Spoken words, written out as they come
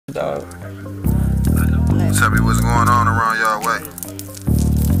dog. Tell me what's going on around y'all way.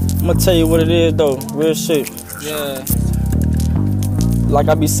 I'ma tell you what it is though, real shit. Yeah. Like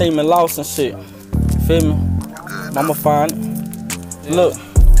I be saying lost and shit. Feel me? I'ma find it. Yeah. Look.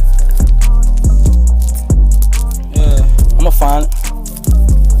 Yeah. I'ma find it.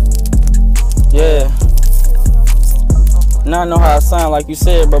 Yeah. Now I know how I sound, like you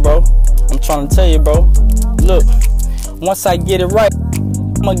said, bro. I'm trying to tell you, bro. Look, once I get it right,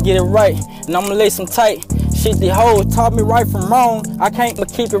 I'ma get it right, and I'ma lay some tight. Shit, the hoes taught me right from wrong. I can't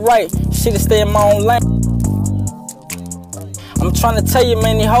keep it right. Shit, stay in my own lane. I'm trying to tell you,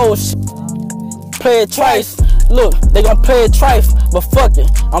 man, these hoes play it twice. Look, they gon' play it trife, but fuck it.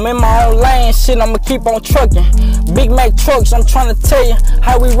 I'm in my own lane, shit, I'ma keep on trucking. Big Mac trucks, I'm trying to tell you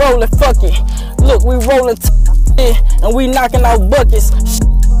how we rollin', fuck it. Look, we rollin' and we knocking out buckets.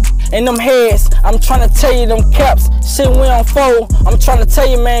 And them heads, I'm trying to tell you, them caps, shit we on fold. I'm trying to tell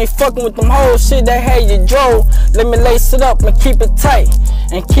you, man, fucking with them hoes, shit that had you drove. Let me lace it up and keep it tight,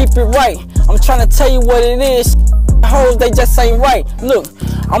 and keep it right. I'm trying to tell you what it is, hoes, they just ain't right. Look,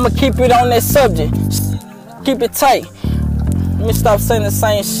 I'ma keep it on that subject, keep it tight. Let me stop saying the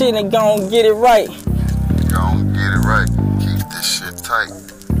same shit and gon' get it right. Gon' get it right, keep this shit tight.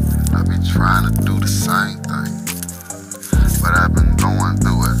 I be trying to do the same thing, but I've been going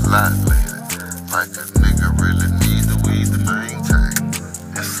through a lot lately. Like a nigga really need the weed to maintain.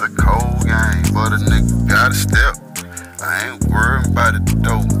 It's a cold game, but a nigga gotta step. I ain't worried about it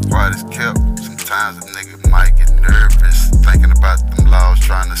though, while it's kept. Sometimes a nigga might get nervous, thinking about them laws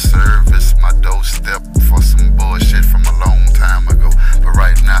trying to service my doorstep for some bullshit from a long time ago. But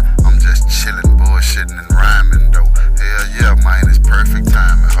right now, I'm just chillin', bullshitting and rhyming though. Hell yeah, mine is perfect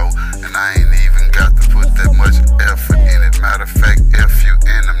timing, ho. And I ain't even got to put that much effort in it. Matter of fact, F you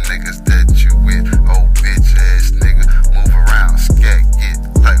and them niggas that you with. Oh, bitch ass nigga, move around, scat, get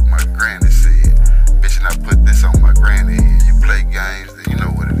like my granny said. Bitch, and I put this on my granny head. You play games, then you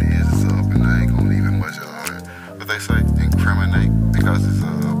know what it is. It's up, and I ain't gonna even much but they say incriminate, because it's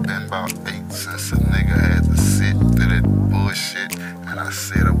been about 8 since a nigga had to sit through that bullshit, and I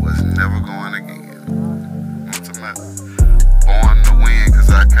said I was never going again. What's the matter? Born to win, cause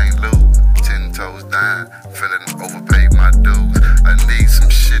I can't lose. 10 toes down, feeling overpaid my dues. I need some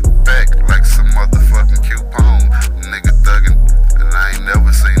shit back, like some motherfucking coupon. Nigga thuggin', and I ain't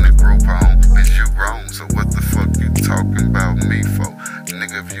never seen a group home. Bitch, you grown, so what the fuck you talking about me for?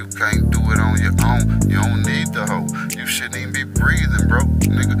 Nigga, if you can't do it on your own, you don't need the hoe. You shouldn't even be breathing, bro.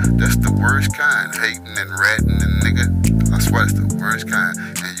 Nigga, that's the worst kind. Hating and ratting and nigga, I swear it's the worst kind.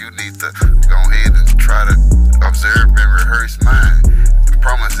 And you need to go ahead and try to observe and rehearse mine. I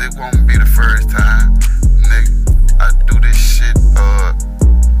promise it won't be the first time. Nigga, I do this shit,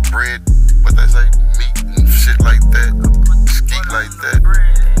 bread, what they say, meat and shit like that. Skeet like that.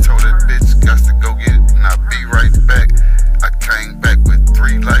 Told that bitch, got to go get it, and I'll be right back. I came back with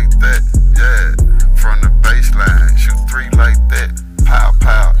 3 like that, yeah. From the baseline, shoot 3 like that. Pow,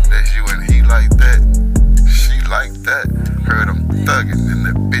 pow, that's you and he like that. She like that. Heard him thuggin' and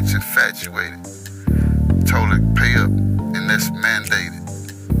that bitch infatuated. Told her pay up, and that's mandated.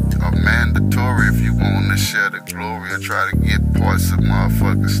 Or mandatory if you wanna share the glory or try to get parts of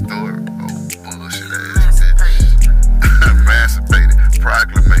motherfucking story. Oh, bullshit ass bitch. Emancipated,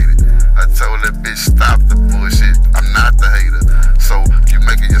 proclamated. I told that bitch stop the bullshit. I'm not the hater. So you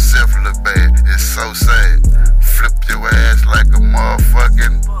making yourself look bad. It's so sad. Flip your ass like a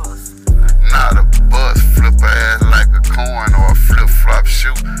motherfucking, not a bus. Flip her ass like a coin or a flip-flop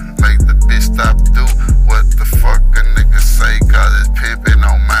shoe. Make the bitch stop do what the fuck a nigga say, cause it's pimping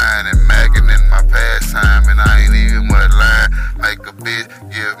on mine and magging in my pastime, and I ain't even what line. Make a bitch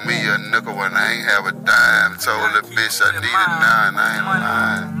give me a nickel when I ain't have a dime. Told the bitch I need it now and I ain't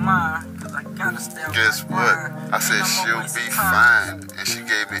lying. Guess what? I said she'll be fine, and she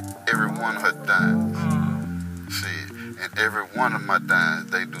gave me every one of her dimes. Shit, and every one of my dimes,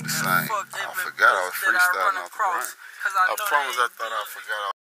 they do the same. I forgot I was freestyling off the brain. I promise I thought I forgot.